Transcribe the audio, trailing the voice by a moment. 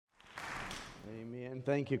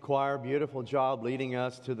Amen. Thank you, choir. Beautiful job leading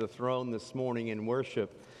us to the throne this morning in worship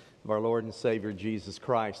of our Lord and Savior Jesus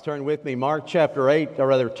Christ. Turn with me, Mark chapter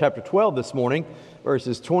 12 this morning,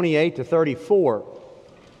 verses 28 to 34.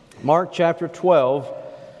 Mark chapter 12,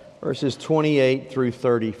 verses 28 through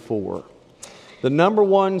 34. The number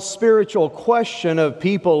one spiritual question of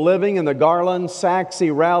people living in the Garland, Saxe,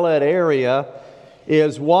 Rowlett area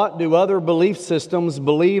is, what do other belief systems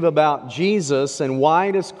believe about Jesus, and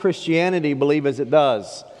why does Christianity believe as it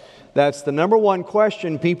does? That's the number one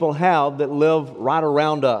question people have that live right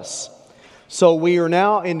around us. So we are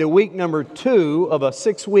now into week number 2 of a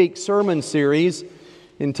 6-week sermon series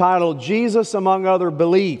entitled Jesus Among Other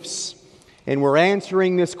Beliefs. And we're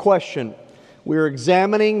answering this question. We're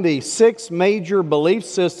examining the 6 major belief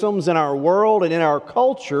systems in our world and in our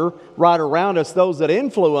culture right around us, those that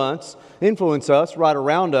influence us right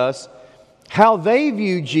around us, how they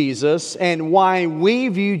view Jesus and why we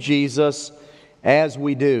view Jesus as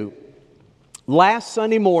we do. Last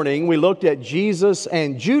Sunday morning, we looked at Jesus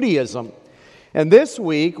and Judaism. And this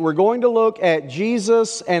week, we're going to look at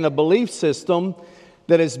Jesus and a belief system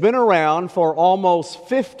that has been around for almost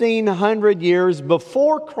 1,500 years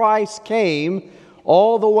before Christ came,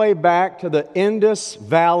 all the way back to the Indus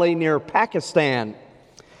Valley near Pakistan.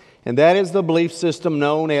 And that is the belief system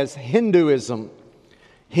known as Hinduism.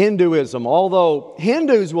 Hinduism. Although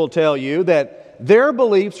Hindus will tell you that their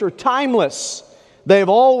beliefs are timeless. They've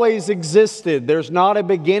always existed. There's not a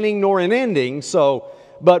beginning nor an ending.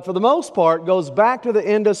 But for the most part, goes back to the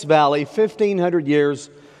Indus Valley 1,500 years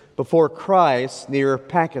before Christ near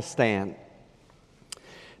Pakistan.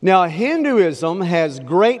 Now, Hinduism has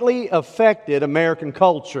greatly affected American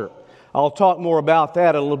culture. I'll talk more about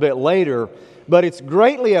that a little bit later. But it's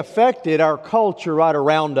greatly affected our culture right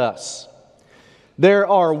around us. There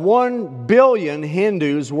are 1 billion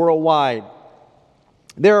Hindus worldwide.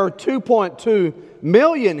 There are 2.2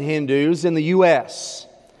 million Hindus in the U.S.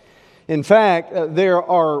 In fact,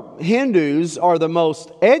 Hindus are the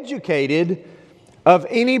most educated of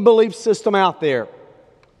any belief system out there.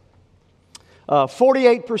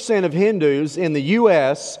 48% of Hindus in the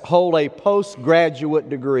U.S. hold a postgraduate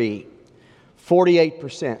degree.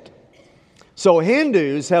 48%. So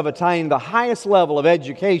Hindus have attained the highest level of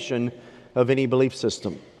education of any belief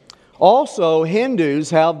system. Also,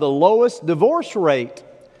 Hindus have the lowest divorce rate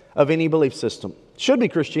of any belief system. Should be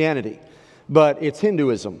Christianity, but it's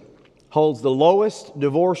Hinduism. Holds the lowest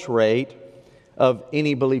divorce rate of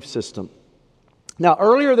any belief system. Now,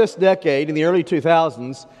 earlier this decade, in the early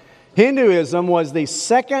 2000s, Hinduism was the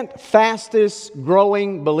second fastest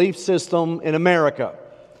growing belief system in America,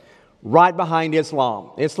 right behind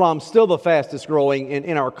Islam. Islam's still the fastest growing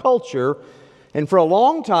in our culture, and for a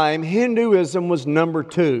long time, Hinduism was number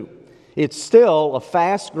 2. It's still a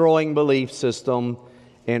fast-growing belief system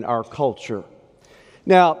in our culture.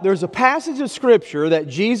 Now, there's a passage of Scripture that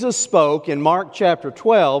Jesus spoke in Mark chapter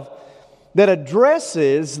 12 that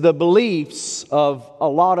addresses the beliefs of a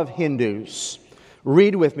lot of Hindus.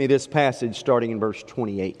 Read with me this passage starting in verse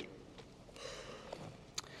 28.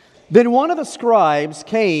 Then one of the scribes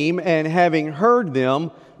came, and having heard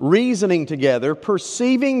them reasoning together,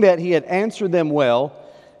 perceiving that he had answered them well,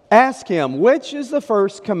 asked him, "Which is the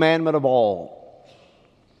first commandment of all?"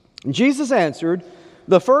 And Jesus answered,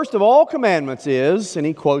 "The first of all commandments is," and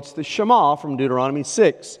he quotes the Shema from Deuteronomy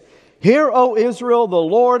 6, "Hear, O Israel, the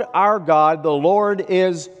Lord our God, the Lord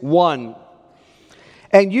is one.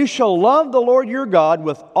 And you shall love the Lord your God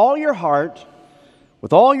with all your heart,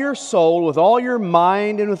 with all your soul, with all your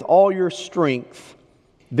mind, and with all your strength.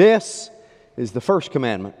 This is the first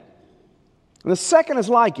commandment. And the second is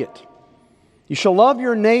like it. You shall love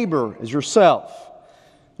your neighbor as yourself.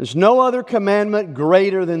 There's no other commandment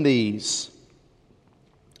greater than these."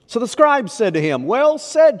 So the scribe said to him, "Well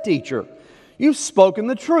said, teacher. You've spoken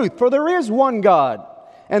the truth, for there is one God,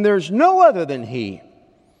 and there's no other than He.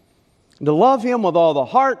 And to love Him with all the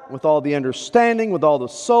heart, with all the understanding, with all the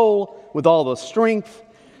soul, with all the strength,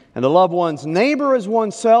 and to love one's neighbor as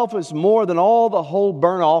oneself is more than all the whole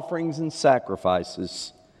burnt offerings and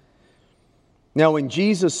sacrifices." Now when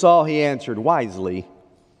Jesus saw he answered wisely,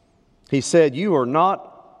 he said, "You are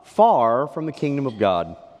not far from the kingdom of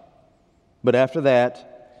God." But after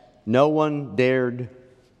that, no one dared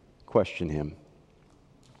question him.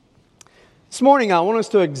 This morning I want us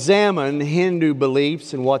to examine Hindu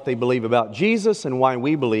beliefs and what they believe about Jesus and why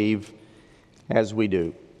we believe as we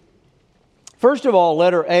do. First of all,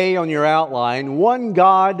 letter A on your outline, one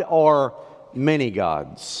God or many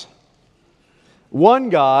gods. One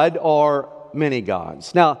God or many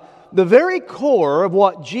gods. Now, the very core of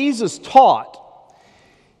what Jesus taught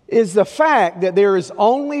is the fact that there is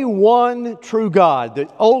only one true God. The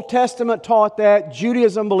Old Testament taught that.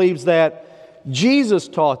 Judaism believes that. Jesus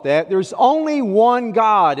taught that. There's only one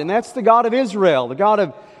God, and that's the God of Israel, the God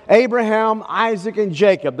of Abraham, Isaac, and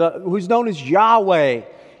Jacob, who's known as Yahweh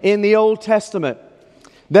in the Old Testament.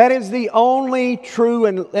 That is the only true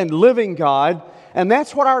and living God, and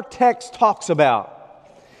that's what our text talks about.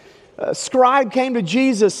 A scribe came to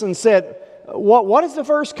Jesus and said, what is the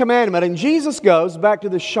first commandment? And Jesus goes back to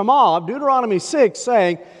the Shema of Deuteronomy 6,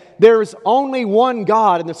 saying, there is only one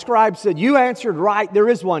God. And the scribe said, you answered right, there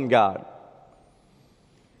is one God.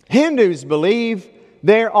 Hindus believe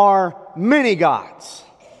there are many gods.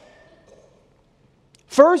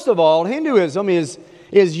 First of all, Hinduism is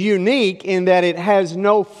unique in that it has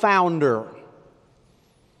no founder.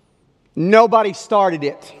 Nobody started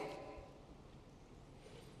it.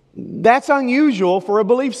 That's unusual for a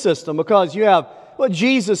belief system because you have,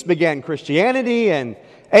 Jesus began Christianity and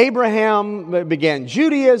Abraham began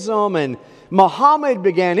Judaism and Muhammad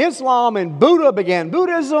began Islam and Buddha began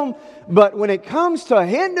Buddhism. But when it comes to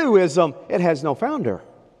Hinduism, it has no founder.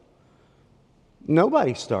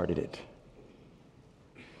 Nobody started it.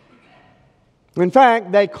 In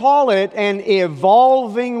fact, they call it an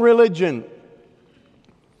evolving religion.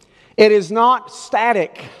 It is not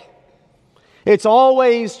static. It's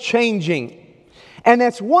always changing. And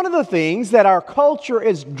that's one of the things that our culture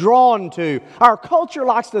is drawn to. Our culture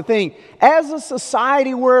likes to think, as a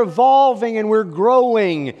society, we're evolving and we're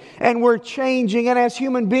growing and we're changing. And as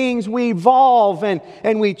human beings, we evolve and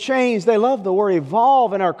we change. They love the word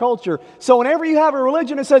evolve in our culture. So whenever you have a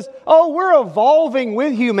religion that says, oh, we're evolving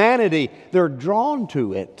with humanity, they're drawn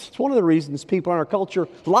to it. It's one of the reasons people in our culture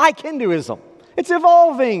like Hinduism. It's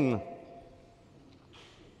evolving.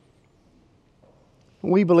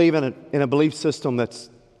 We believe in a belief system that's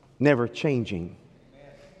never changing.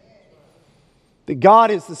 That God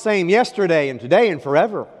is the same yesterday and today and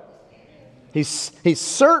forever. He's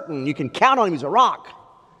certain. You can count on Him. He's a rock.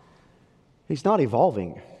 He's not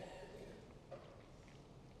evolving.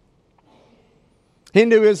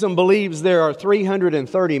 Hinduism believes there are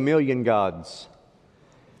 330 million gods.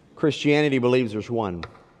 Christianity believes there's one.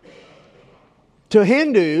 To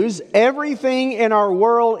Hindus, everything in our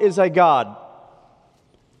world is a god.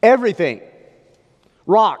 Everything.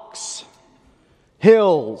 Rocks,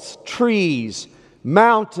 hills, trees,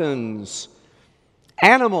 mountains,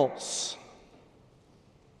 animals.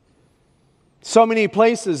 So many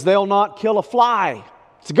places they'll not kill a fly.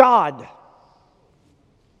 It's God.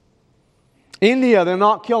 India, they'll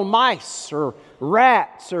not kill mice or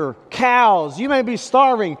rats or cows. You may be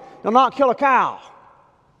starving. They'll not kill a cow.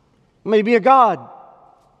 It may be a god.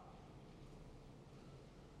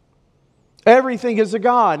 Everything is a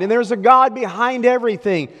God, and there's a God behind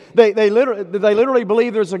everything. They literally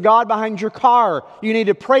believe there's a God behind your car. You need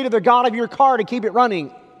to pray to the God of your car to keep it running.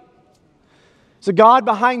 There's a God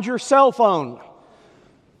behind your cell phone.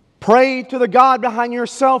 Pray to the God behind your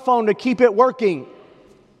cell phone to keep it working.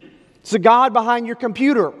 It's a God behind your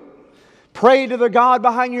computer. Pray to the God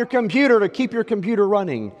behind your computer to keep your computer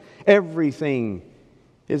running. Everything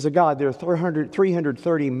is a God. There are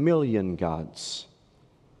 330 million gods.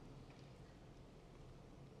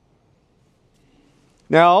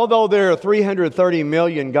 Now, although there are 330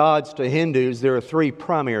 million gods to Hindus, there are three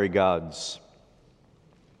primary gods.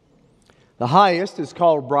 The highest is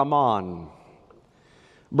called Brahman.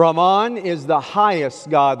 Brahman is the highest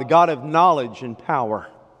God, the God of knowledge and power.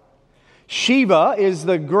 Shiva is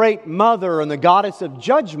the great mother and the goddess of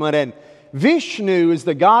judgment, and Vishnu is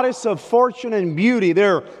the goddess of fortune and beauty.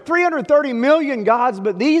 There are 330 million gods,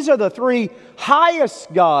 but these are the three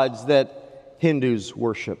highest gods that Hindus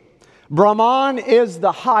worship. Brahman is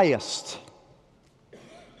the highest.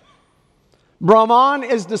 Brahman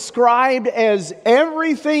is described as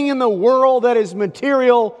everything in the world that is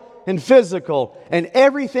material and physical, and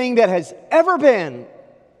everything that has ever been.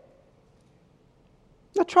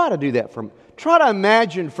 Now try to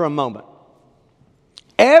imagine for a moment.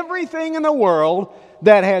 Everything in the world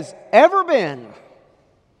that has ever been.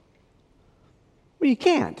 Well, you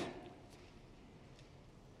can't.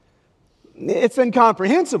 It's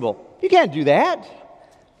incomprehensible. You can't do that.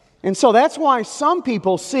 And so that's why some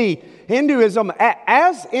people see Hinduism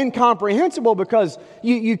as incomprehensible, because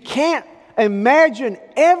you can't imagine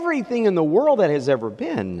everything in the world that has ever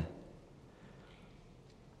been.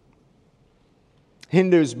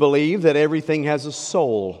 Hindus believe that everything has a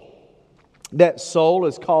soul. That soul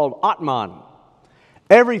is called Atman.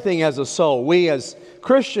 Everything has a soul. We as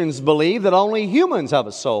Christians believe that only humans have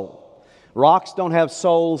a soul. Rocks don't have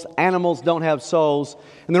souls. Animals don't have souls.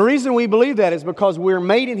 And the reason we believe that is because we're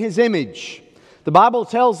made in His image. The Bible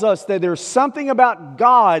tells us that there's something about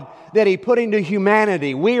God that He put into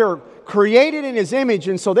humanity. We are created in His image,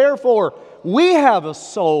 and so therefore we have a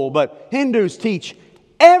soul. But Hindus teach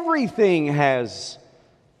everything has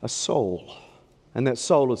a soul, and that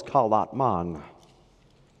soul is called Atman.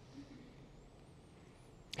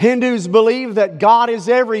 Hindus believe that God is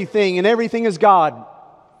everything and everything is God.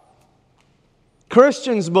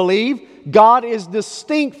 Christians believe God is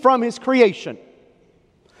distinct from His creation.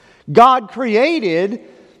 God created,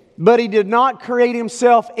 but He did not create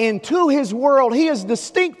Himself into His world. He is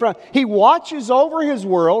distinct from, He watches over His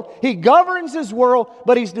world, He governs His world,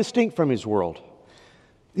 but He's distinct from His world.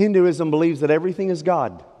 Hinduism believes that everything is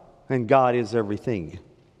God, and God is everything.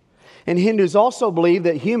 And Hindus also believe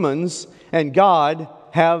that humans and God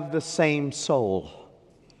have the same soul.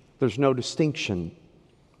 There's no distinction,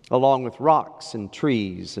 along with rocks and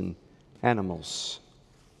trees and animals.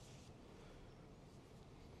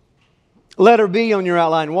 Letter B on your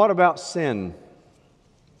outline, what about sin?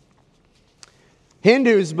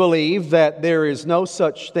 Hindus believe that there is no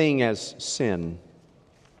such thing as sin,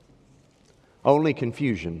 only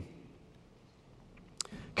confusion.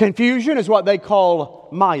 Confusion is what they call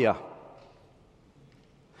Maya.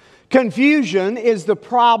 Confusion is the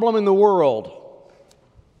problem in the world.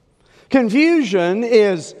 Confusion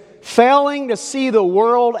is failing to see the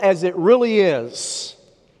world as it really is.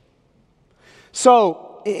 So,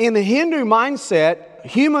 in the Hindu mindset,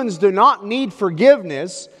 humans do not need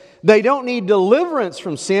forgiveness. They don't need deliverance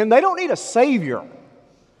from sin. They don't need a Savior.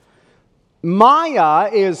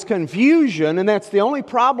 Maya is confusion, and that's the only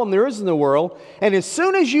problem there is in the world. And as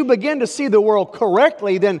soon as you begin to see the world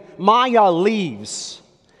correctly, then Maya leaves.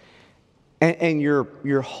 And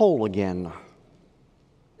you're whole again.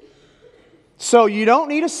 So you don't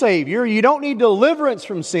need a Savior. You don't need deliverance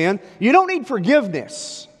from sin. You don't need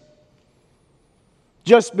forgiveness.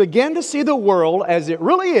 Just begin to see the world as it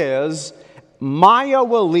really is. Maya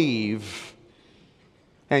will leave,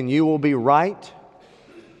 and you will be right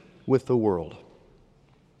with the world.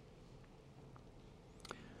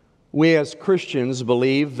 We as Christians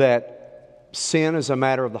believe that sin is a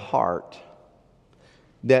matter of the heart,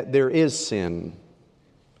 that there is sin.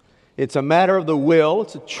 It's a matter of the will.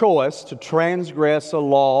 It's a choice to transgress a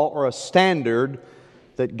law or a standard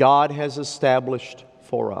that God has established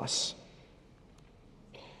for us.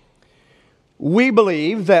 We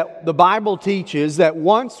believe that the Bible teaches that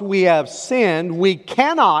once we have sinned, we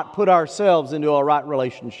cannot put ourselves into a right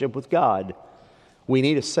relationship with God. We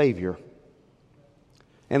need a Savior.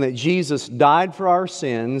 And that Jesus died for our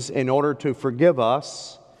sins in order to forgive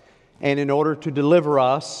us and in order to deliver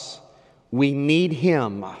us. We need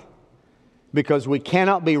Him. Because we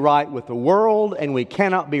cannot be right with the world and we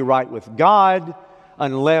cannot be right with God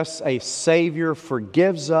unless a Savior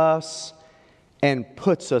forgives us and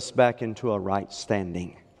puts us back into a right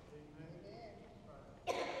standing.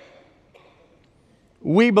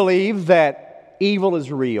 We believe that evil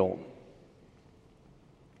is real.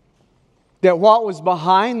 That what was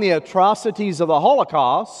behind the atrocities of the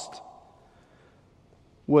Holocaust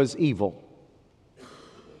was evil.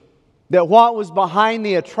 That what was behind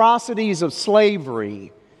the atrocities of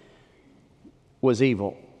slavery was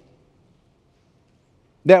evil.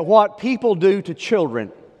 That what people do to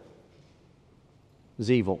children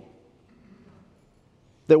is evil.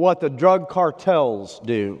 That what the drug cartels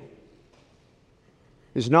do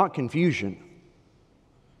is not confusion,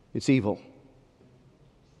 it's evil.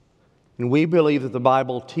 And we believe that the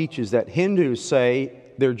Bible teaches that. Hindus say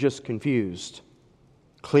they're just confused.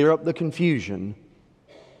 Clear up the confusion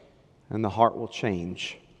and the heart will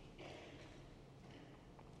change.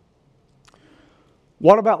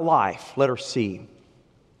 What about life? Letter C.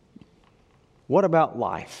 What about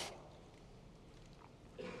life?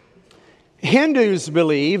 Hindus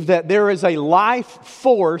believe that there is a life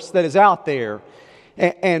force that is out there,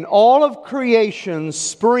 and all of creation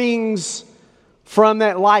springs from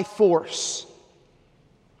that life force.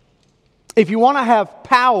 If you want to have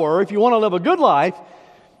power, if you want to live a good life,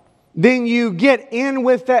 then you get in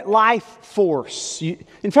with that life force.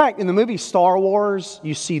 In fact, in the movie Star Wars,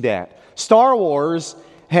 you see that. Star Wars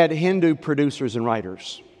had Hindu producers and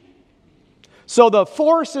writers. So the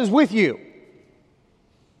force is with you.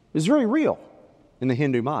 It's very real in the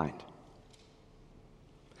Hindu mind.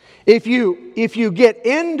 If you get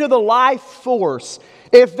into the life force,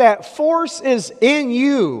 if that force is in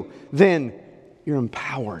you, then you're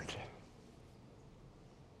empowered.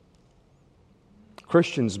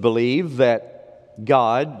 Christians believe that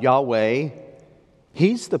God, Yahweh,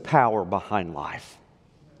 He's the power behind life.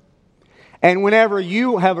 And whenever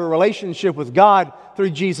you have a relationship with God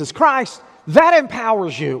through Jesus Christ, that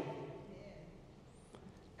empowers you.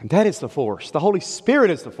 And that is the force. The Holy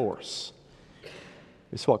Spirit is the force.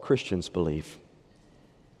 It's what Christians believe.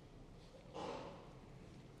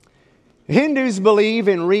 Hindus believe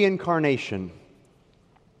in reincarnation.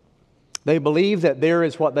 They believe that there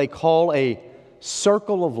is what they call a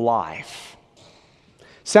circle of life.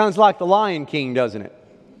 Sounds like The Lion King, doesn't it?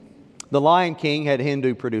 The Lion King had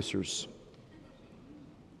Hindu producers.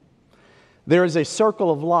 There is a circle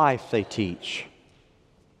of life, they teach.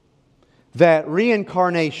 That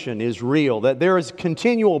reincarnation is real. That there is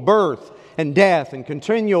continual birth and death and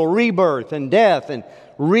continual rebirth and death and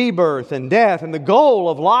rebirth and death. And the goal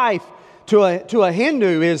of life to a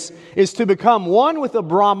Hindu is to become one with the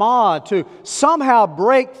Brahma, to somehow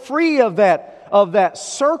break free of that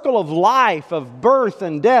circle of life of birth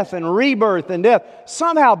and death and rebirth and death.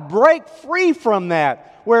 Somehow break free from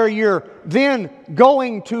that, where you're then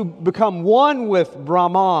going to become one with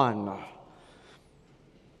Brahman.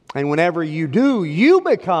 And whenever you do, you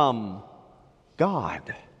become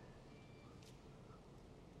God.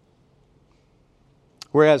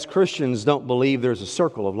 Whereas Christians don't believe there's a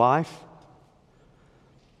circle of life.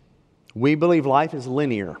 We believe life is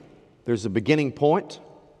linear. There's a beginning point.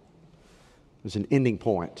 There's an ending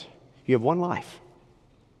point. You have one life.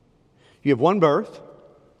 You have one birth.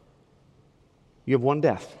 You have one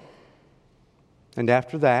death. And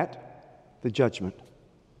after that, the judgment.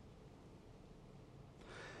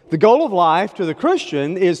 The goal of life to the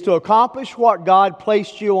Christian is to accomplish what God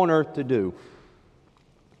placed you on earth to do.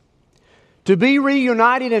 To be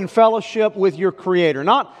reunited in fellowship with your Creator.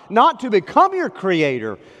 Not to become your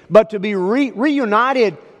Creator, but to be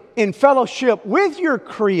reunited in fellowship with your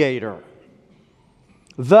Creator.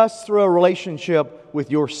 Thus, through a relationship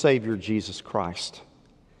with your Savior, Jesus Christ.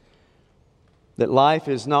 That life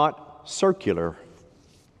is not circular,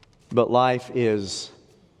 but life is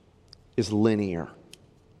linear.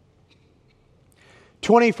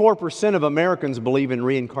 24% of Americans believe in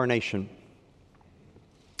reincarnation.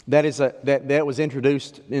 That was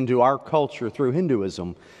introduced into our culture through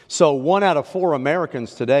Hinduism. So 1 out of 4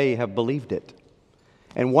 Americans today have believed it.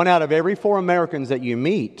 And 1 out of every 4 Americans that you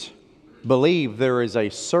meet believe there is a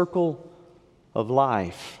circle of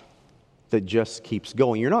life that just keeps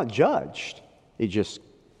going. You're not judged. It just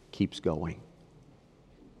keeps going.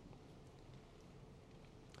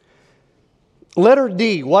 Letter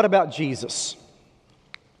D, what about Jesus?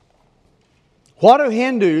 What do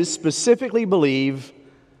Hindus specifically believe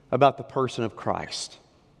about the person of Christ?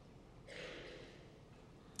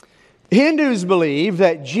 Hindus believe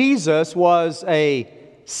that Jesus was a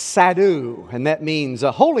sadhu, and that means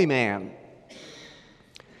a holy man.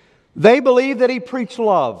 They believe that He preached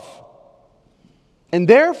love. And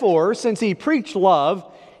therefore, since He preached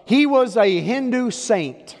love, He was a Hindu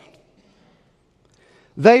saint.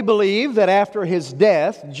 They believe that after His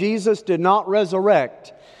death, Jesus did not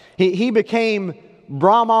resurrect. He became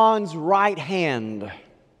Brahman's right hand.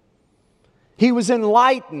 He was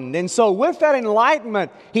enlightened. And so with that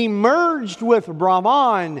enlightenment, He merged with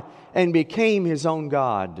Brahman and became His own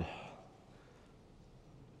God.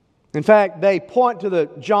 In fact, they point to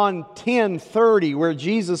the John 10:30 where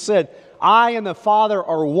Jesus said, I and the Father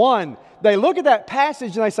are one. They look at that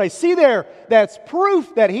passage and they say, see there, that's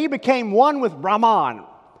proof that He became one with Brahman.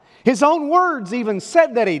 His own words even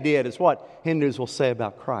said that He did, is what Hindus will say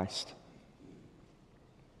about Christ.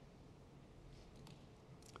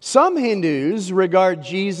 Some Hindus regard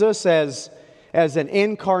Jesus as an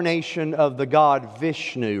incarnation of the god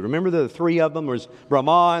Vishnu. Remember the 3 of them? There's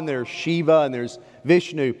Brahman, there's Shiva, and there's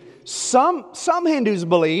Vishnu. Some Hindus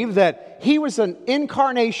believe that He was an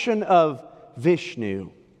incarnation of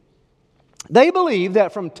Vishnu. They believe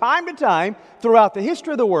that from time to time, throughout the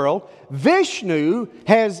history of the world, Vishnu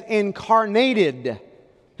has incarnated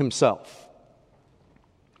Himself.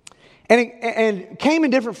 And came in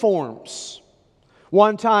different forms.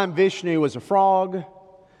 One time Vishnu was a frog.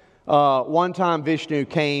 One time Vishnu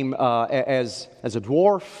came as a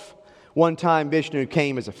dwarf. One time Vishnu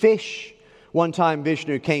came as a fish. One time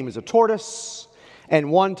Vishnu came as a tortoise.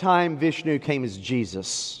 And one time Vishnu came as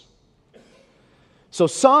Jesus. So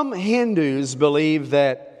some Hindus believe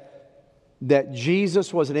that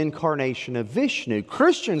Jesus was an incarnation of Vishnu.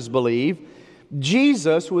 Christians believe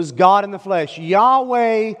Jesus was God in the flesh.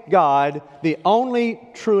 Yahweh God, the only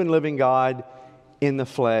true and living God in the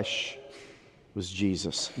flesh, was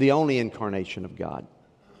Jesus, the only incarnation of God.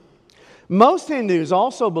 Most Hindus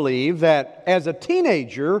also believe that as a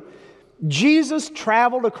teenager, Jesus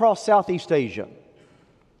traveled across Southeast Asia.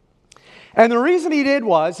 And the reason He did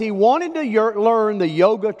was He wanted to learn the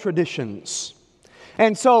yoga traditions.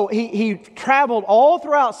 And so he traveled all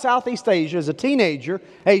throughout Southeast Asia as a teenager,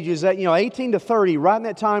 ages 18 to 30, right in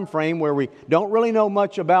that time frame where we don't really know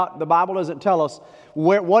much about, the Bible doesn't tell us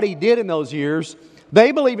what he did in those years.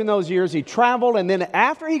 They believe in those years he traveled, and then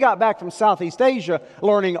after he got back from Southeast Asia,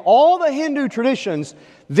 learning all the Hindu traditions,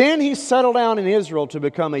 then he settled down in Israel to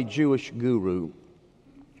become a Jewish guru.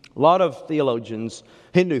 A lot of theologians,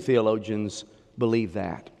 Hindu theologians, believe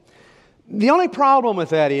that. The only problem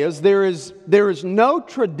with that is there is no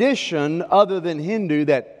tradition other than Hindu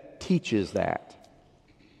that teaches that.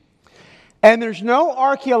 And there's no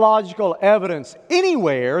archaeological evidence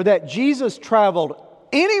anywhere that Jesus traveled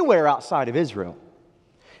anywhere outside of Israel.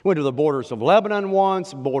 He went to the borders of Lebanon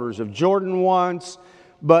once, borders of Jordan once,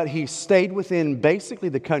 but he stayed within basically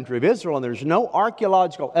the country of Israel, and there's no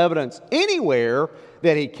archaeological evidence anywhere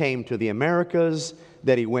that he came to the Americas,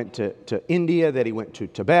 that he went to India, that he went to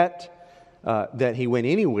Tibet, that he went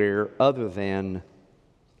anywhere other than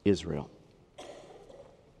Israel.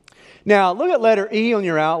 Now, look at letter E on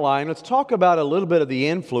your outline. Let's talk about a little bit of the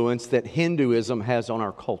influence that Hinduism has on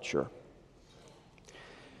our culture.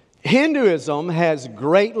 Hinduism has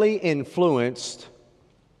greatly influenced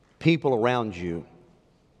people around you.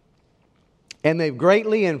 And they've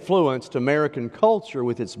greatly influenced American culture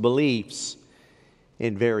with its beliefs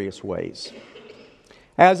in various ways.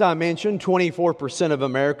 As I mentioned, 24% of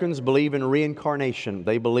Americans believe in reincarnation.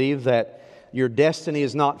 They believe that your destiny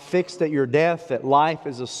is not fixed at your death, that life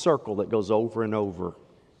is a circle that goes over and over.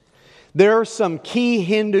 There are some key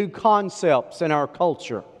Hindu concepts in our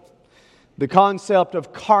culture. The concept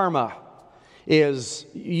of karma is,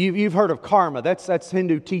 you've heard of karma, that's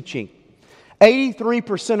Hindu teaching.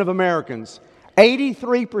 83% of Americans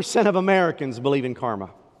believe in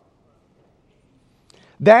karma.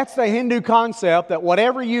 That's the Hindu concept that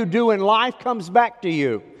whatever you do in life comes back to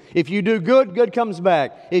you. If you do good, good comes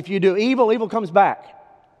back. If you do evil, evil comes back.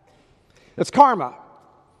 That's karma.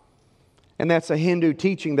 And that's a Hindu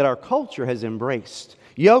teaching that our culture has embraced.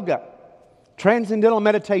 Yoga, transcendental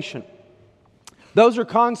meditation. Those are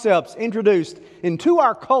concepts introduced into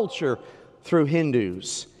our culture through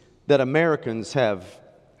Hindus that Americans have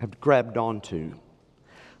grabbed onto.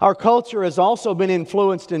 Our culture has also been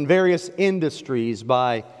influenced in various industries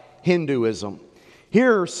by Hinduism.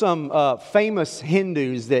 Here are some famous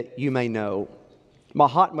Hindus that you may know.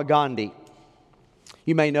 Mahatma Gandhi.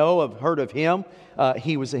 You may know, have heard of him.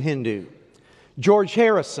 He was a Hindu. George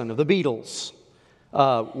Harrison of the Beatles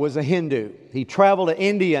was a Hindu. He traveled to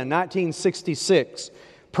India in 1966,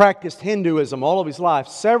 practiced Hinduism all of his life.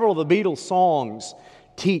 Several of the Beatles songs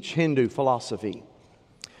teach Hindu philosophy.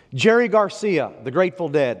 Jerry Garcia, the Grateful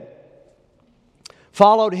Dead,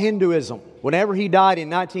 followed Hinduism. Whenever he died in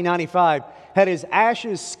 1995, had his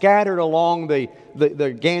ashes scattered along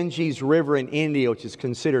the Ganges River in India, which is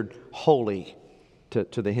considered holy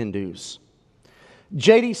to the Hindus.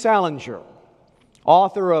 J.D. Salinger,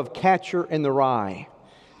 author of Catcher in the Rye,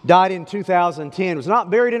 died in 2010, was not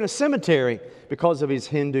buried in a cemetery because of his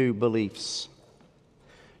Hindu beliefs.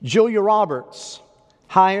 Julia Roberts,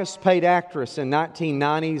 highest paid actress in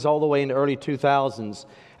 1990s all the way into early 2000s.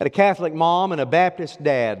 Had a Catholic mom and a Baptist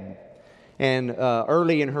dad. And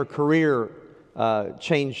early in her career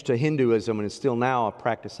changed to Hinduism and is still now a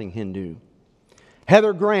practicing Hindu.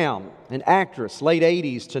 Heather Graham, an actress, late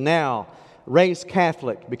 80s to now, raised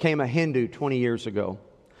Catholic, became a Hindu 20 years ago.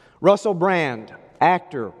 Russell Brand,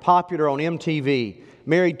 actor, popular on MTV,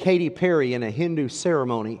 married Katy Perry in a Hindu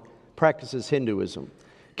ceremony, practices Hinduism.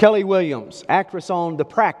 Kelly Williams, actress on The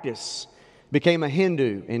Practice, became a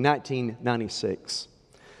Hindu in 1996.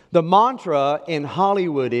 The mantra in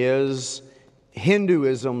Hollywood is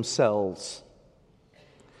Hinduism sells.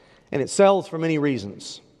 And it sells for many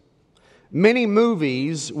reasons. Many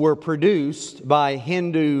movies were produced by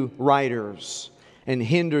Hindu writers and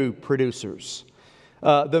Hindu producers.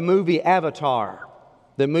 The movie Avatar,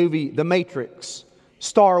 the movie The Matrix,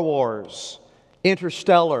 Star Wars,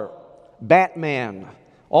 Interstellar, Batman,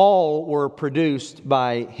 all were produced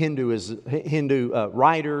by Hindu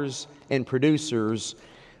writers and producers.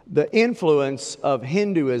 The influence of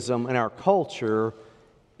Hinduism in our culture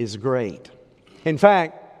is great. In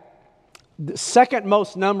fact, the second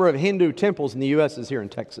most number of Hindu temples in the U.S. is here in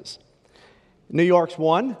Texas. New York's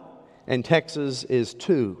 1, and Texas is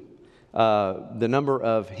 2. The number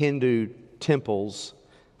of Hindu temples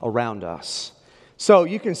around us. So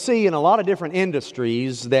you can see in a lot of different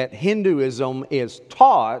industries that Hinduism is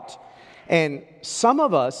taught, and some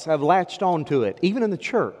of us have latched onto it, even in the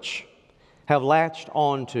church, have latched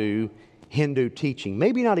onto Hindu teaching,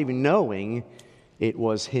 maybe not even knowing it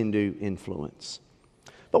was Hindu influence.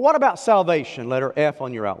 But what about salvation? Letter F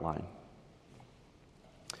on your outline.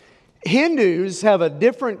 Hindus have a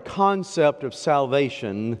different concept of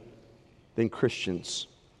salvation than Christians.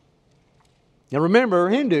 Now remember,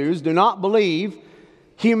 Hindus do not believe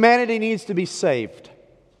humanity needs to be saved.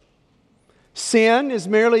 Sin is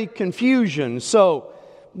merely confusion. So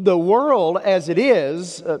the world as it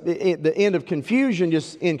is, the end of confusion,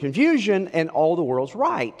 just in confusion, and all the world's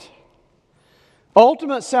right.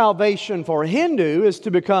 Ultimate salvation for a Hindu is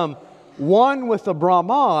to become one with the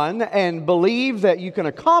Brahman and believe that you can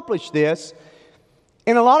accomplish this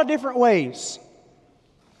in a lot of different ways.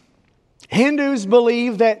 Hindus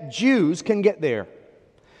believe that Jews can get there.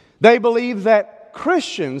 They believe that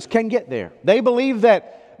Christians can get there. They believe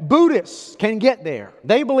that Buddhists can get there.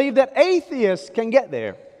 They believe that atheists can get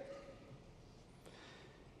there.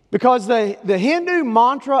 Because the Hindu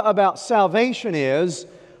mantra about salvation is,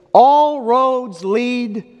 all roads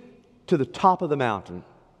lead to the top of the mountain.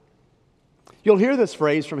 You'll hear this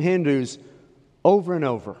phrase from Hindus over and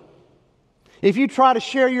over. If you try to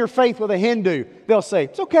share your faith with a Hindu, they'll say,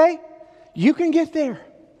 it's okay, you can get there.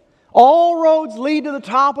 All roads lead to the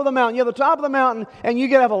top of the mountain. You have the top of the mountain, and you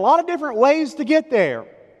can have a lot of different ways to get there.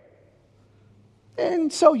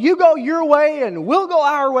 And so you go your way, and we'll go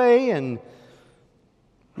our way, and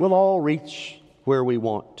we'll all reach where we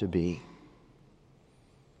want to be.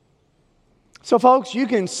 So folks, you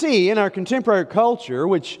can see in our contemporary culture,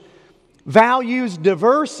 which values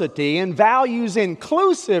diversity and values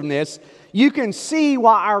inclusiveness, you can see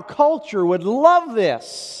why our culture would love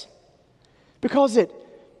this. Because it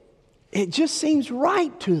just seems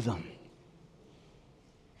right to them.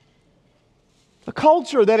 A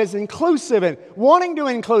culture that is inclusive and wanting to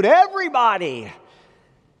include everybody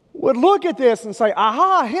would look at this and say,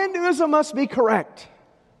 aha, Hinduism must be correct.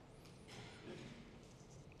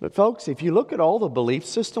 But folks, if you look at all the belief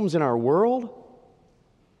systems in our world,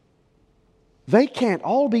 they can't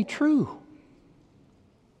all be true.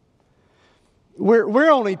 We're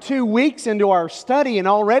only 2 weeks into our study, and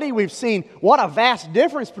already we've seen what a vast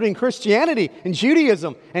difference between Christianity and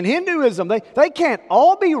Judaism and Hinduism. They can't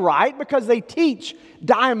all be right because they teach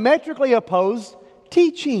diametrically opposed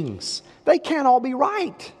teachings. They can't all be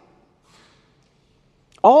right.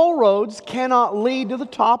 All roads cannot lead to the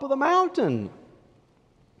top of the mountain.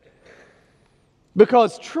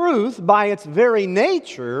 Because truth, by its very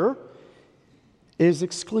nature, is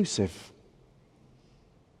exclusive.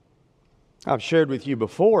 I've shared with you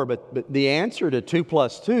before, but the answer to 2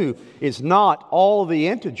 plus 2 is not all the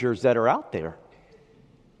integers that are out there.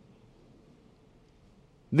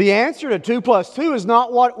 The answer to 2 plus 2 is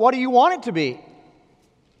not what do you want it to be.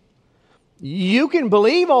 You can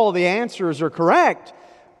believe all the answers are correct,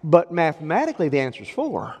 but mathematically the answer is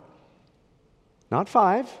 4. Not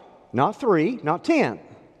 5, not 3, not 10.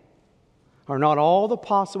 Are not all the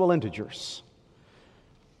possible integers.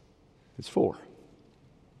 It's 4.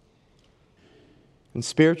 And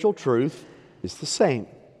spiritual truth is the same.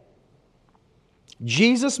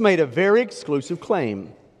 Jesus made a very exclusive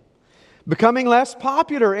claim, becoming less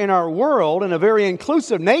popular in our world in a very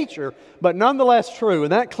inclusive nature, but nonetheless true.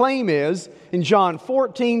 And that claim is, in John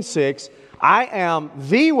 14:6, I am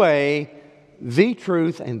the way, the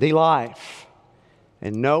truth, and the life.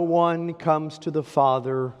 And no one comes to the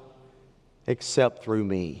Father except through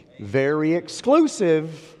me. Very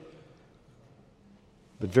exclusive,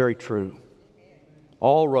 but very true.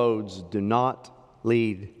 All roads do not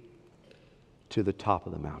lead to the top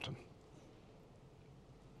of the mountain.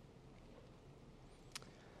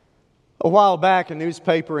 A while back, a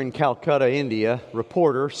newspaper in Calcutta, India,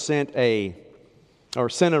 sent a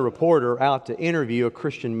reporter out to interview a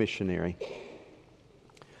Christian missionary.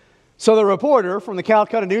 So the reporter from the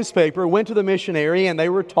Calcutta newspaper went to the missionary, and they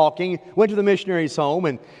were talking, went to the missionary's home,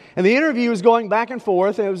 and the interview was going back and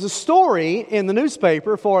forth. And it was a story in the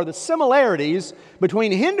newspaper for the similarities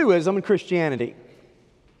between Hinduism and Christianity.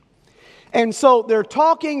 And so they're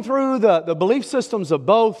talking through the belief systems of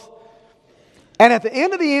both. And at the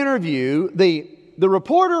end of the interview, the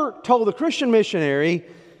reporter told the Christian missionary,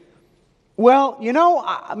 well, you know,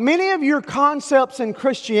 many of your concepts in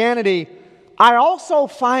Christianity I also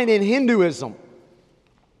find in Hinduism.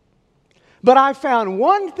 But I found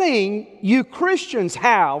one thing you Christians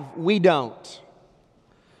have, we don't.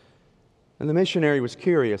 And the missionary was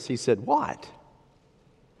curious. He said, what?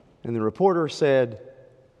 And the reporter said,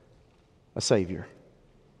 a Savior.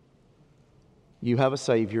 You have a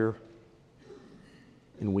Savior,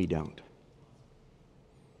 and we don't.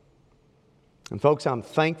 And folks, I'm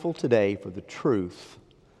thankful today for the truth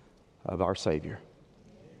of our Savior.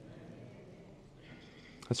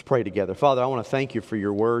 Let's pray together. Father, I want to thank you for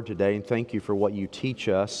your word today, and thank you for what you teach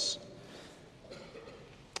us.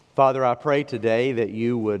 Father, I pray today that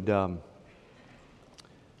you would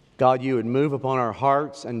God, you would move upon our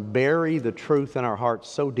hearts and bury the truth in our hearts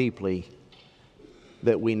so deeply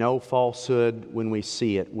that we know falsehood when we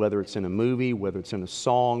see it, whether it's in a movie, whether it's in a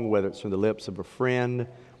song, whether it's from the lips of a friend,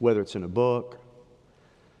 whether it's in a book.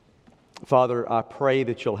 Father, I pray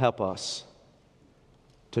that you'll help us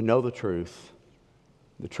to know the truth.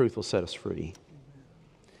 The truth will set us free.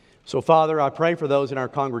 So, Father, I pray for those in our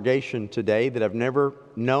congregation today that have never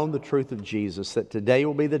known the truth of Jesus, that today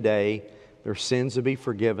will be the day their sins will be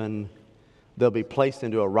forgiven, they'll be placed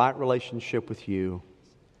into a right relationship with you,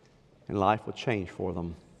 and life will change for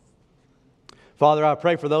them. Father, I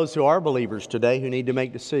pray for those who are believers today who need to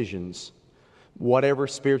make decisions. Whatever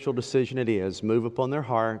spiritual decision it is, move upon their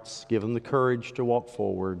hearts, give them the courage to walk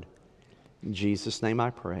forward. In Jesus' name I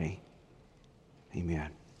pray. Amen.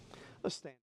 Let's stand.